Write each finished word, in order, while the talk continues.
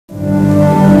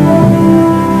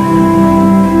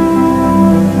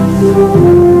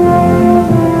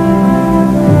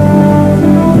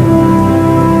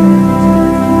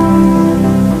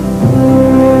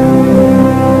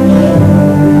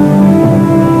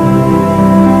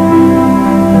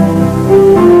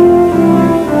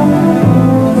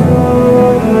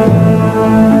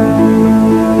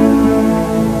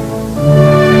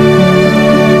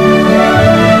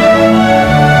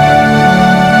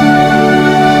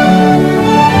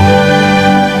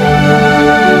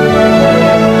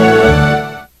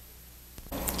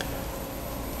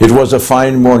was a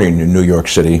fine morning in New York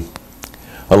City,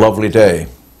 a lovely day.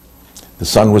 The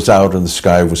sun was out and the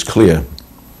sky was clear.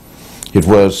 It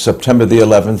was September the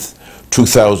 11th,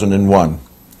 2001,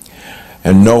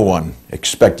 and no one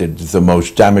expected the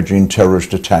most damaging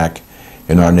terrorist attack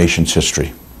in our nation's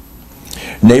history.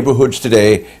 Neighborhoods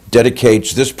Today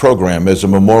dedicates this program as a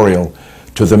memorial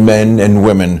to the men and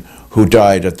women who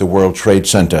died at the World Trade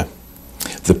Center,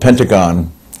 the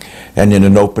Pentagon, and in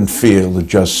an open field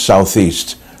just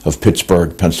southeast of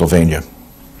Pittsburgh, Pennsylvania.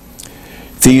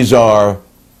 These are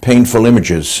painful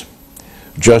images,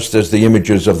 just as the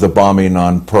images of the bombing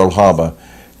on Pearl Harbor,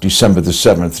 December the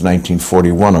 7th,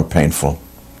 1941 are painful.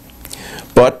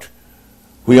 But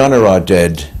we honor our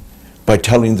dead by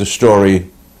telling the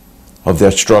story of their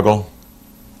struggle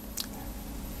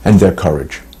and their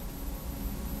courage.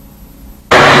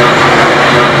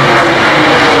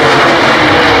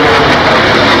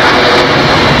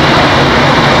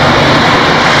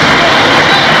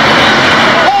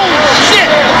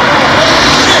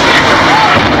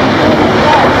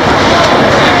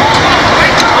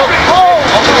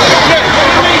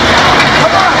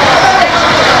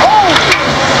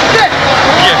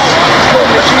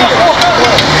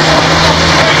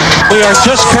 We are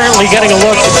just currently getting a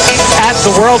look at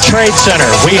the World Trade Center.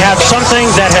 We have something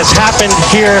that has happened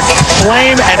here,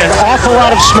 flame and an awful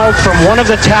lot of smoke from one of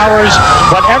the towers.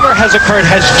 Whatever has occurred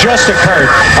has just occurred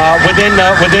within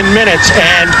minutes,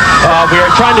 and we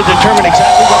are trying to determine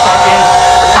exactly what that is.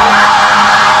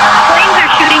 Flames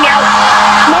are shooting out.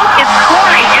 Smoke is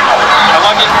pouring out.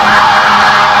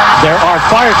 There are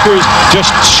fire crews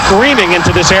just screaming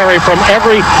into this area from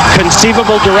every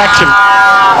conceivable direction.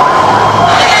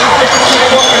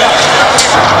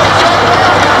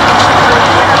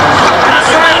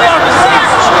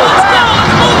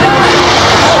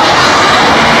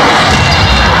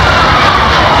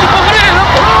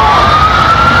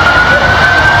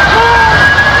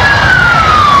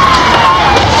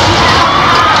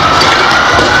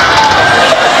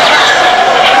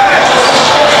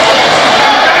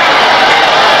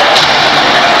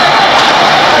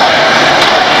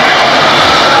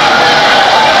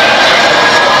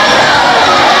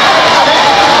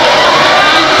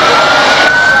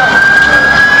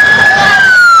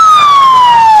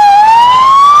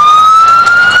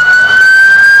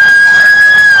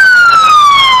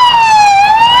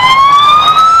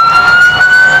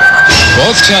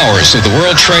 Both towers of the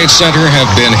World Trade Center have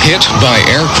been hit by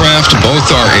aircraft.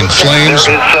 Both are in flames.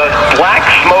 There is black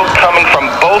smoke coming from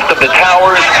both of the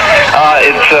towers.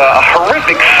 It's a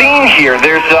horrific scene here.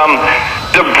 There's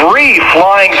debris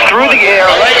flying through the air.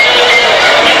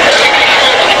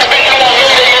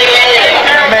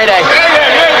 Mayday.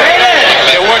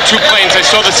 There were two planes. I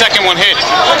saw the second one hit.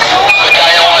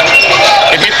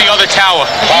 It hit the other tower.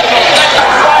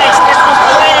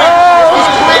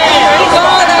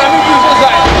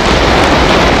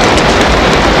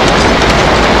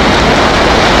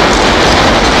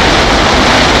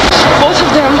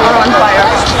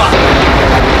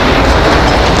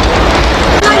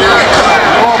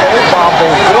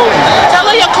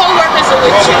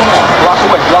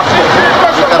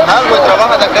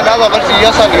 A ver si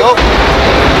ya salió.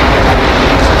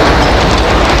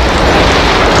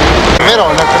 Primero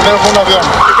fue un avión.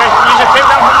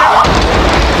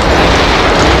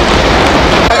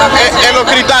 En los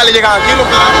cristales llegan aquí los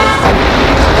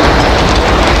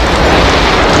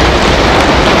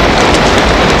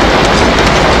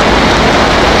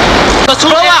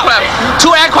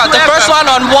Two aircraft. The first one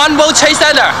on one World Trade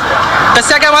Center. The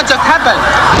second one just happened.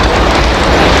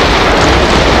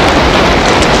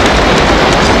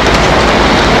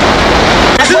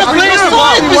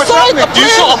 You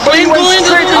saw a plane go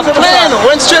into a plane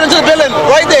went straight into the building,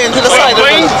 right there into the side.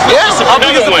 Yes, how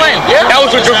big is the plane? Yeah. That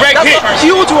was a direct hit.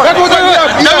 Huge one.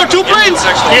 There were two planes.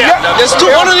 Yeah. There's two.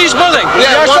 One of each building.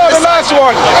 Yeah, I saw the last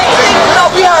one.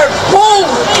 We are boom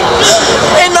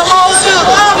in the whole field.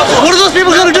 What are those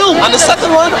people going to do? On the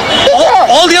second one,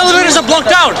 all the elevators are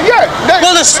blocked out. Yeah.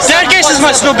 Well, the staircases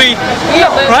must still be,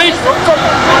 right?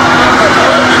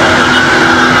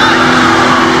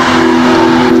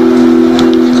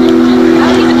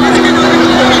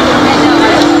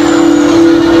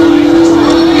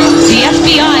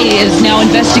 Is now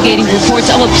investigating reports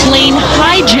of a plane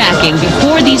hijacking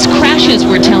before these crashes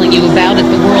we're telling you about at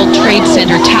the World Trade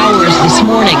Center towers this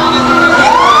morning.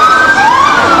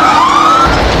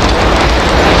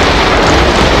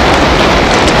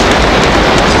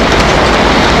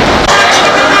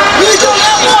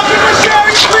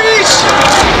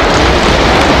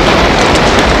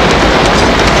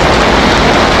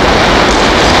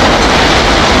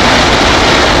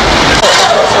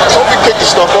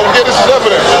 Stuff over here, this is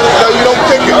evidence.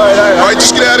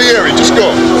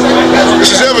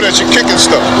 at you kicking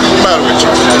stuff. What's the matter with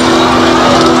you?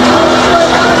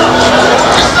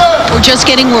 We're just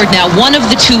getting word now. One of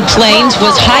the two planes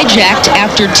was hijacked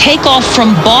after takeoff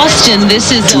from Boston.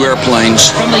 This is two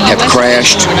airplanes have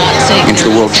crashed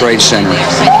into the World Trade Center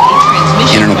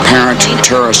in an apparent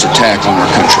terrorist attack on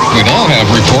our country. We now have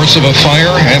reports of a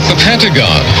fire at the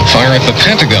Pentagon. A fire at the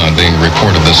Pentagon being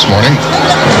reported this morning.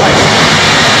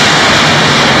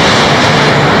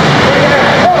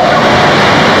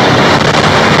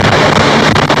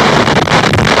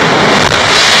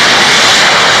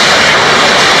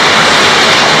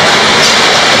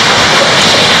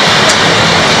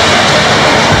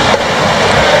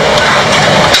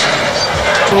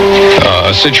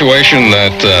 A situation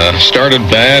that started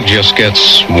bad just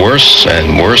gets worse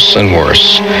and worse and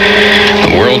worse.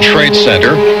 The World Trade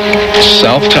Center,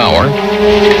 South Tower,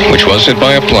 which was hit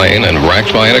by a plane and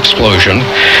racked by an explosion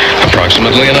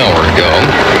approximately an hour ago,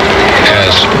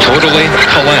 has totally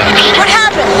collapsed. What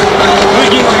happened?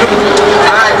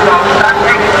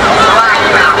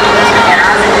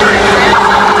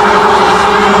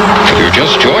 If you're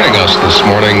just joining us this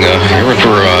morning, you're in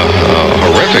for a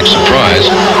horrific surprise.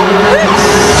 The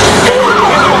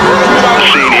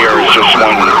scene here is just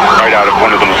one right out of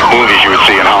one of the movies you would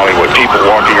see in Hollywood. People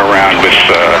walking around with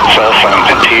cell phones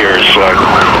in tears,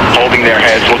 holding their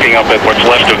heads, looking up at what's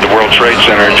left of the World Trade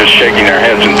Center and just shaking their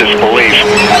heads in disbelief.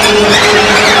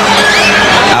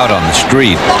 Out on the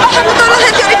street,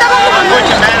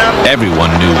 everyone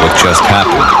knew what just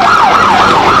happened.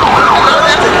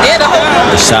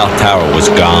 The South Tower was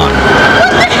gone.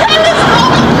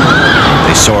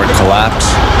 They saw it collapse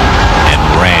and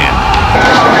ran.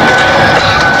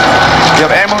 You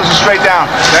have ambulances straight down.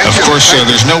 Of course,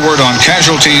 there's no word on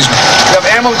casualties. You have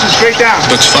ambulances straight down.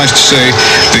 But suffice to say,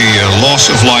 the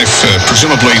loss of life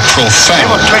presumably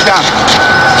profound. Ambulances straight down.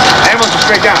 Ambulances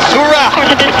straight down. Hoorah! Of course,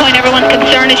 at this point, everyone's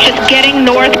concern is just getting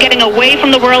north, getting away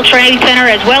from the World Trade Center,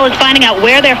 as well as finding out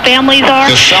where their families are.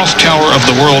 The South Tower of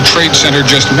the World Trade Center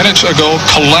just minutes ago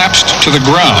collapsed to the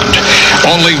ground.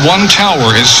 Only one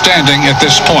tower is standing at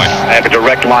this point. I have a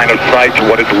direct line of sight to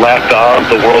what is left of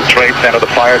the World Trade Center.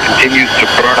 The fire continues to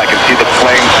burn. I can see the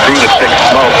flames through the thick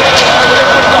smoke.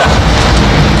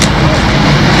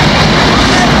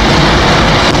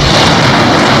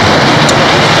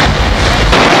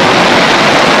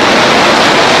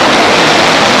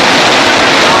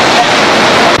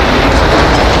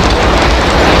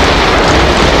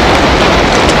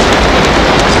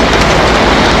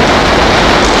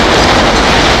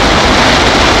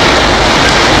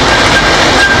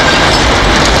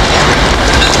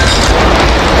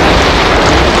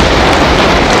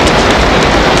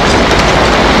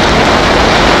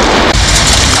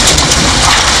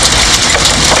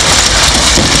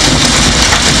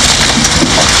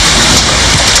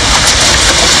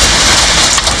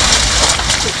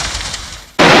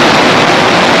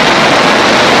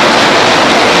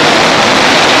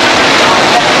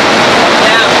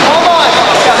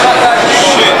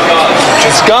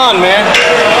 It's gone, man.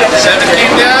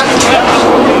 17 down?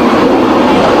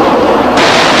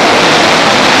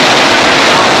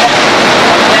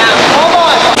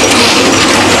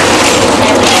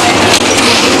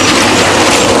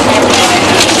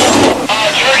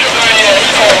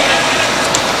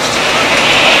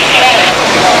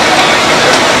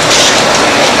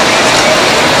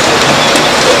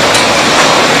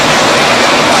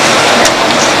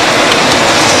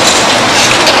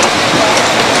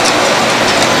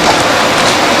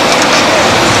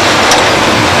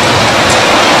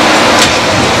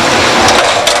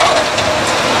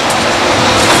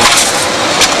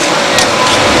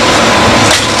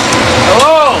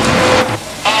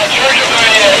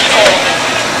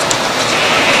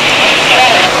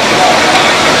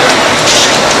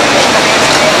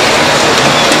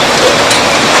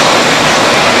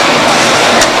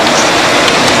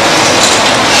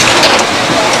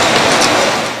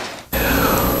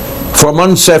 For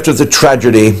months after the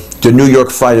tragedy, the New York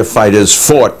firefighters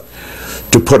fought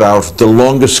to put out the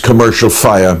longest commercial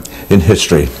fire in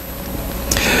history.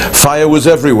 Fire was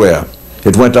everywhere.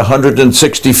 It went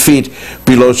 160 feet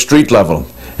below street level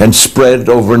and spread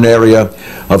over an area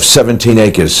of 17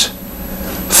 acres.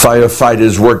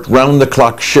 Firefighters worked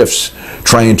round-the-clock shifts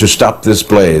trying to stop this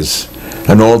blaze,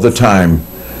 and all the time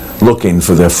looking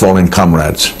for their fallen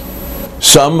comrades.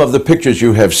 Some of the pictures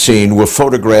you have seen were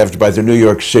photographed by the New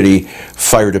York City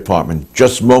Fire Department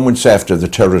just moments after the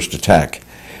terrorist attack.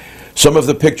 Some of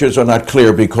the pictures are not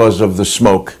clear because of the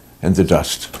smoke and the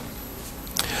dust.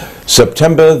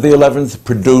 September the 11th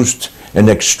produced an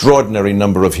extraordinary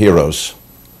number of heroes.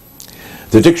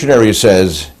 The dictionary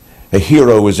says, a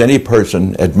hero is any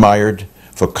person admired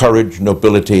for courage,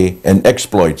 nobility, and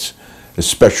exploits,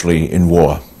 especially in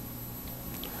war.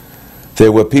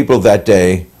 There were people that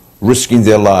day risking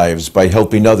their lives by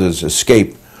helping others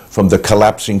escape from the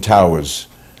collapsing towers,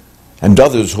 and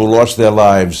others who lost their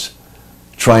lives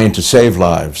trying to save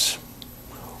lives.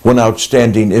 One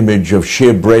outstanding image of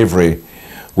sheer bravery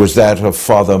was that of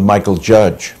Father Michael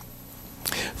Judge,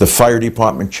 the fire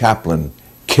department chaplain,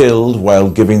 killed while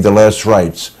giving the last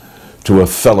rites to a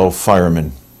fellow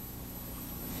fireman.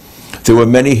 There were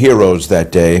many heroes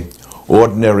that day,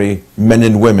 ordinary men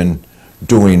and women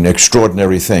doing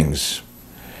extraordinary things.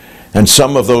 And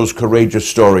some of those courageous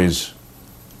stories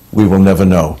we will never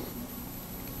know.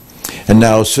 And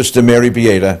now Sister Mary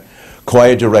Bieda,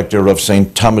 choir director of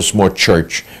St. Thomas More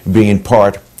Church, being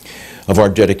part of our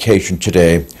dedication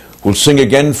today, will sing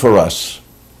again for us,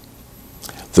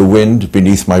 "The Wind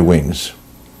Beneath My Wings."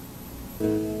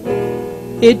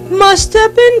 It must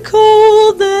have been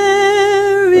cold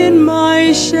there in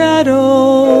my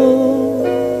shadow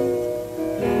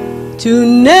to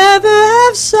never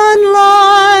have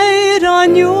sunlight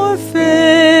on your face.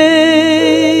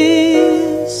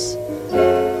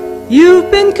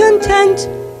 You've been content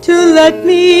to let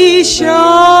me shine.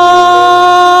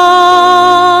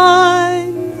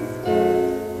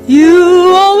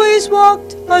 You always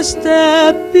walked a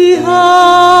step behind.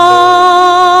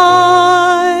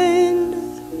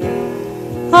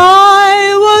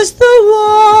 I was the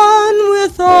one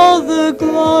with all the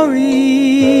glory,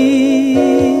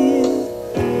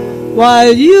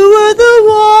 while you were the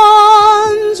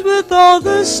ones with all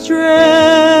the strength.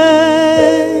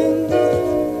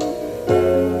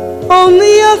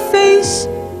 Only a face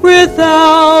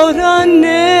without a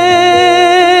name.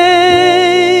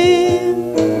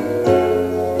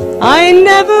 I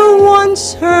never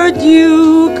once heard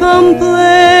you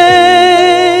complain.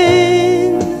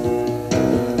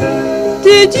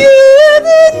 Did you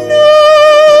ever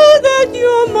know that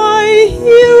you're my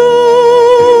heroes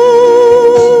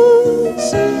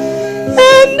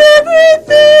and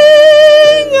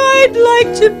everything I'd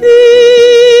like to be?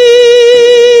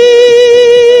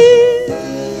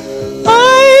 I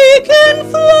can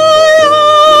fly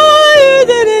higher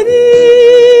than an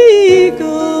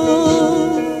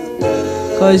eagle,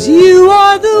 'cause you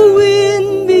are the wind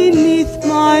beneath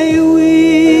my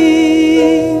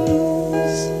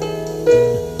wings.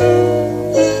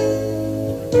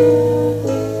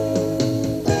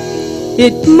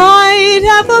 It might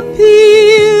have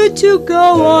appeared to go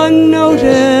unnoticed,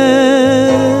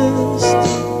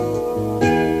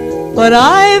 but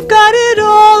I've got it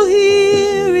all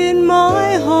here in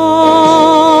my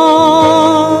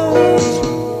heart.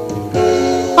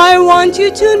 I want you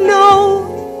to know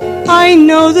I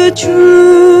know the truth.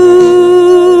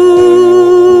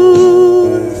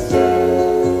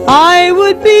 I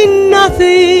would be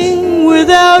nothing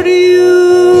without you.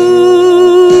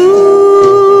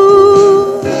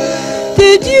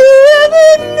 Did you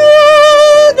ever know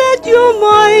that you're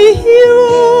my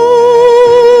heroes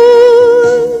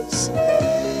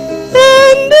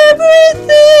and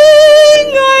everything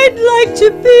I'd like to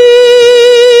be?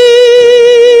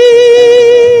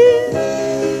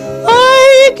 I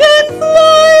can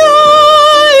fly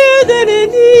higher than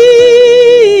an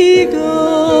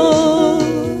eagle,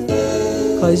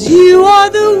 'cause you are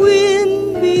the wind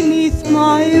beneath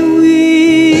my wings.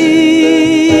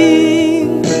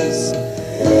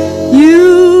 You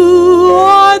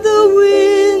are the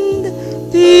wind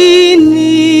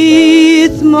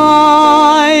beneath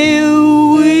my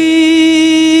wings.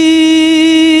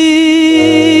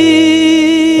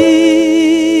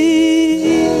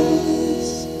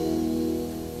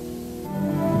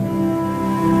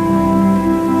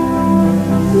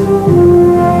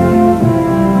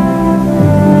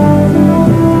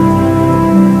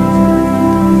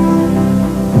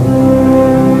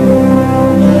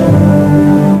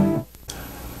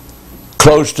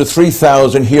 Close to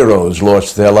 3,000 heroes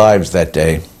lost their lives that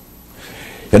day.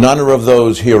 In honor of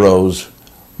those heroes,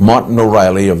 Martin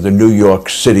O'Reilly of the New York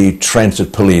City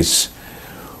Transit Police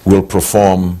will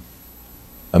perform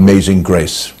Amazing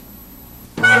Grace.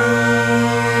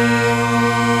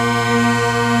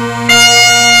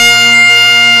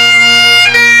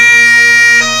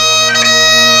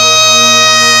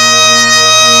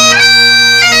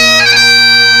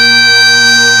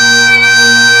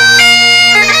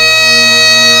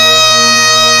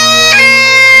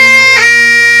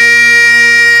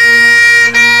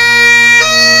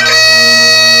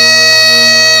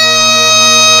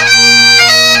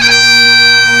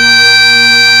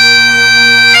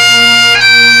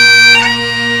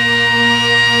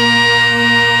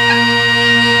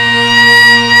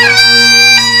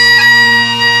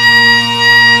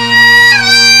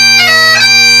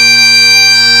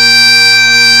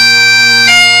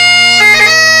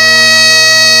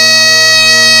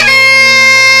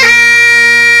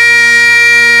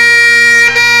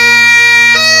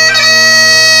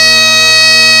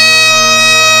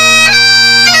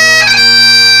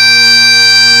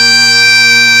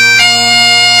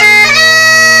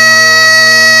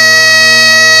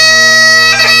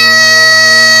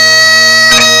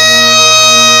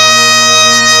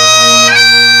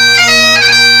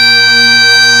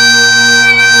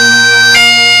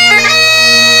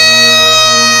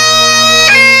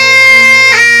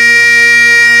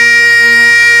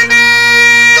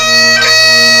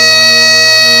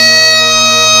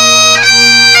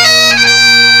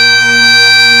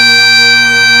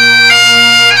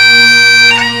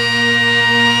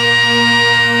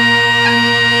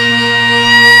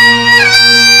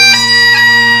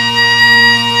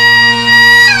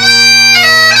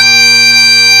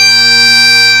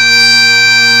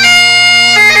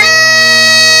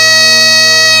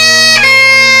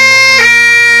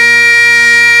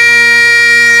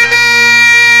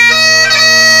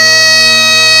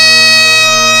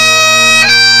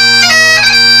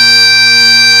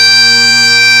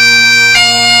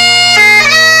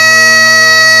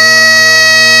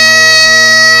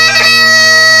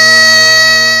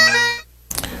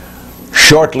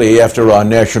 Shortly after our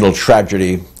national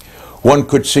tragedy, one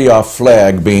could see our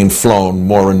flag being flown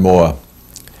more and more.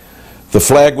 The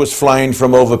flag was flying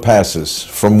from overpasses,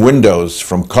 from windows,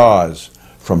 from cars,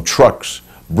 from trucks,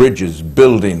 bridges,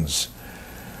 buildings.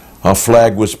 Our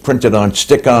flag was printed on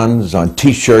stick-ons, on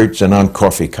T-shirts, and on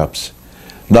coffee cups,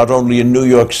 not only in New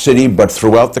York City, but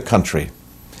throughout the country.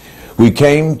 We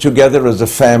came together as a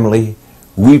family,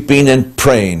 weeping and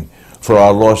praying for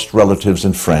our lost relatives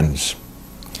and friends.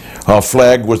 Our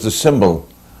flag was the symbol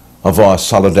of our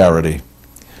solidarity.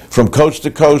 From coast to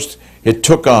coast, it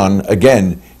took on,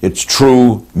 again, its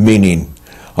true meaning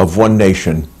of one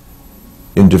nation,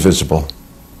 indivisible.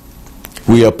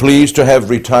 We are pleased to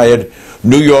have retired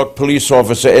New York police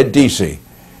officer Ed Deasy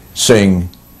sing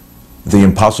The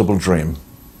Impossible Dream.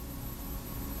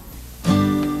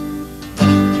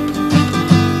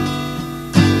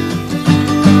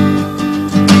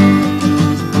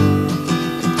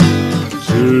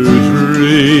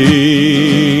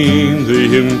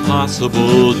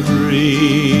 Impossible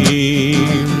dream,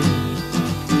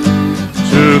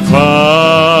 to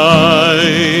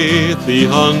fight the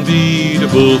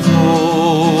unbeatable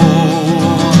foe,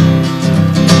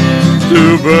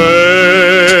 to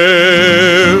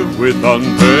bear with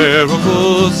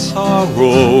unbearable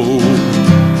sorrow,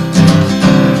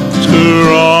 to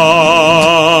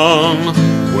run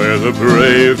where the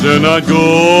brave dare not go,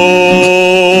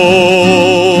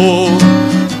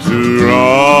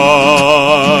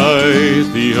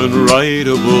 the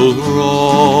unrightable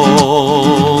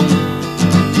wrong,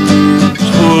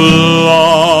 to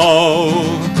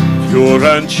love pure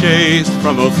and chaste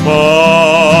from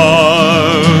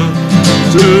afar,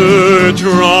 to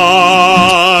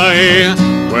try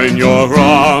when your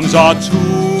arms are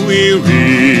too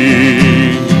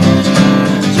weary,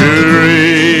 to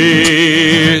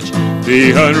reach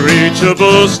the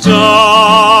unreachable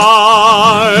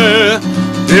star.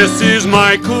 This is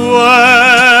my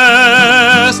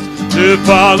quest, to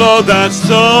follow that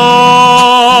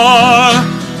star,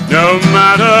 no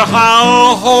matter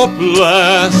how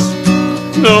hopeless,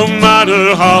 no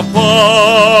matter how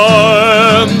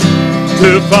far,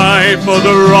 to fight for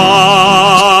the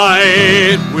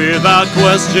right without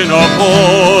question or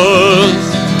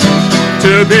pause,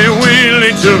 to be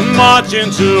willing to march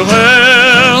into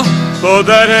hell for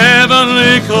that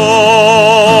heavenly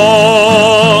cause.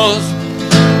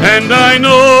 And I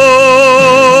know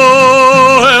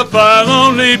if I'll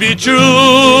only be true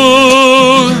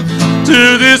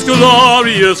to this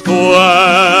glorious quest,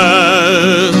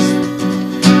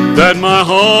 that my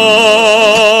heart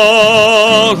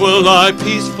will lie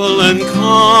peaceful and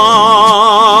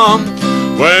calm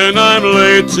when I'm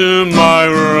laid to my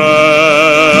rest.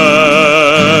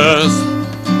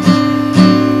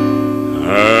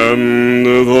 And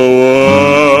the world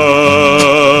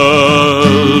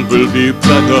will be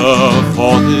better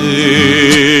for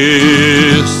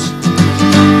this,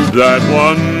 that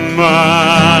one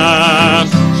man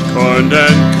scorned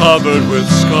and covered with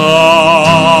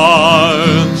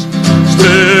scars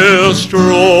still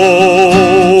strove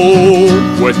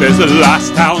with his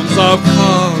last ounce of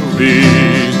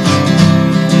courage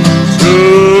to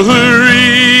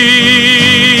reach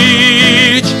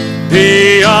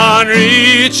the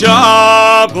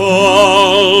unreachable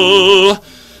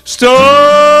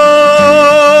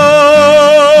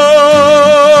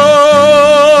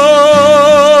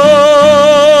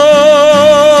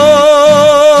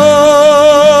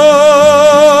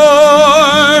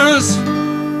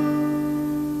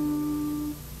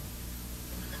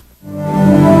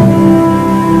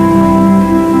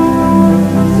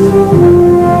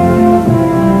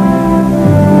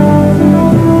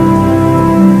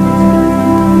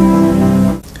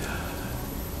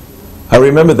I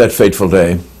remember that fateful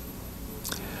day.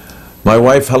 My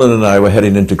wife Helen and I were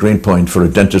heading into Greenpoint for a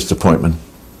dentist appointment,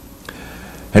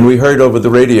 and we heard over the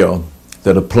radio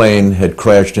that a plane had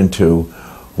crashed into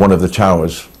one of the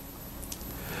towers.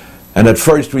 And at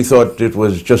first we thought it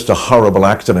was just a horrible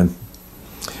accident,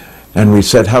 and we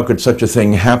said, how could such a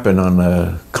thing happen on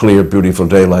a clear, beautiful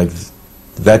day like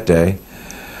that day,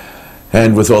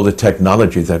 and with all the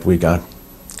technology that we got?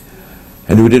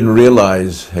 And we didn't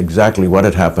realize exactly what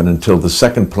had happened until the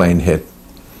second plane hit,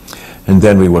 and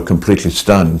then we were completely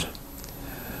stunned.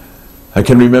 I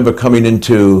can remember coming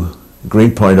into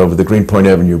Greenpoint over the Greenpoint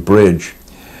Avenue Bridge,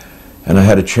 and I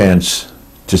had a chance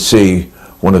to see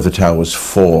one of the towers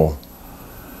fall.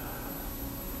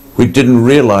 We didn't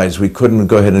realize, we couldn't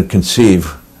go ahead and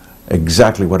conceive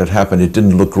exactly what had happened. It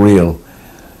didn't look real.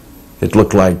 It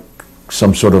looked like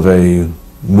some sort of a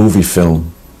movie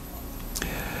film.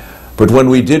 But when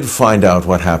we did find out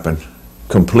what happened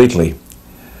completely,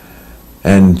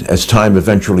 And as time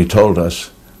eventually told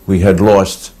us, we had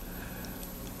lost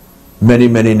many,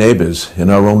 many neighbors. In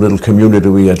our own little community,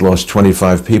 we had lost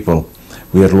 25 people.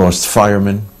 We had lost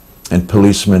firemen and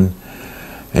policemen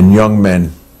and young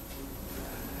men,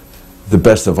 the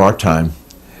best of our time,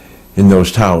 in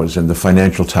those towers, in the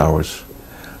financial towers.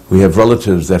 We have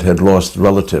relatives that had lost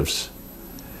relatives.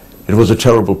 It was a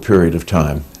terrible period of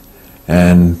time,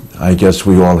 and I guess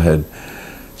we all had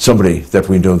somebody that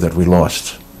we knew that we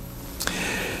lost.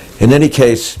 In any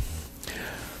case,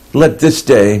 let this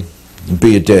day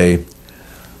be a day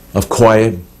of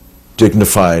quiet,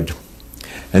 dignified,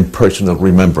 and personal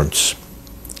remembrance.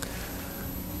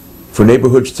 For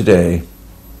Neighborhoods Today,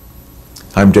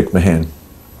 I'm Dick Mahan.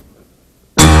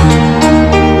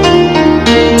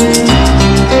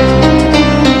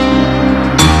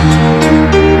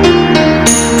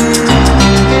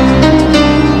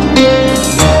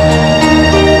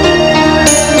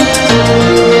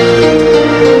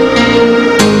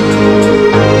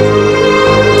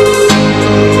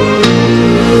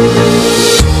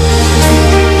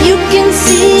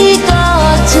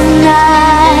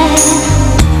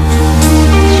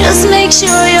 Just make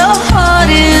sure your heart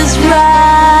is right.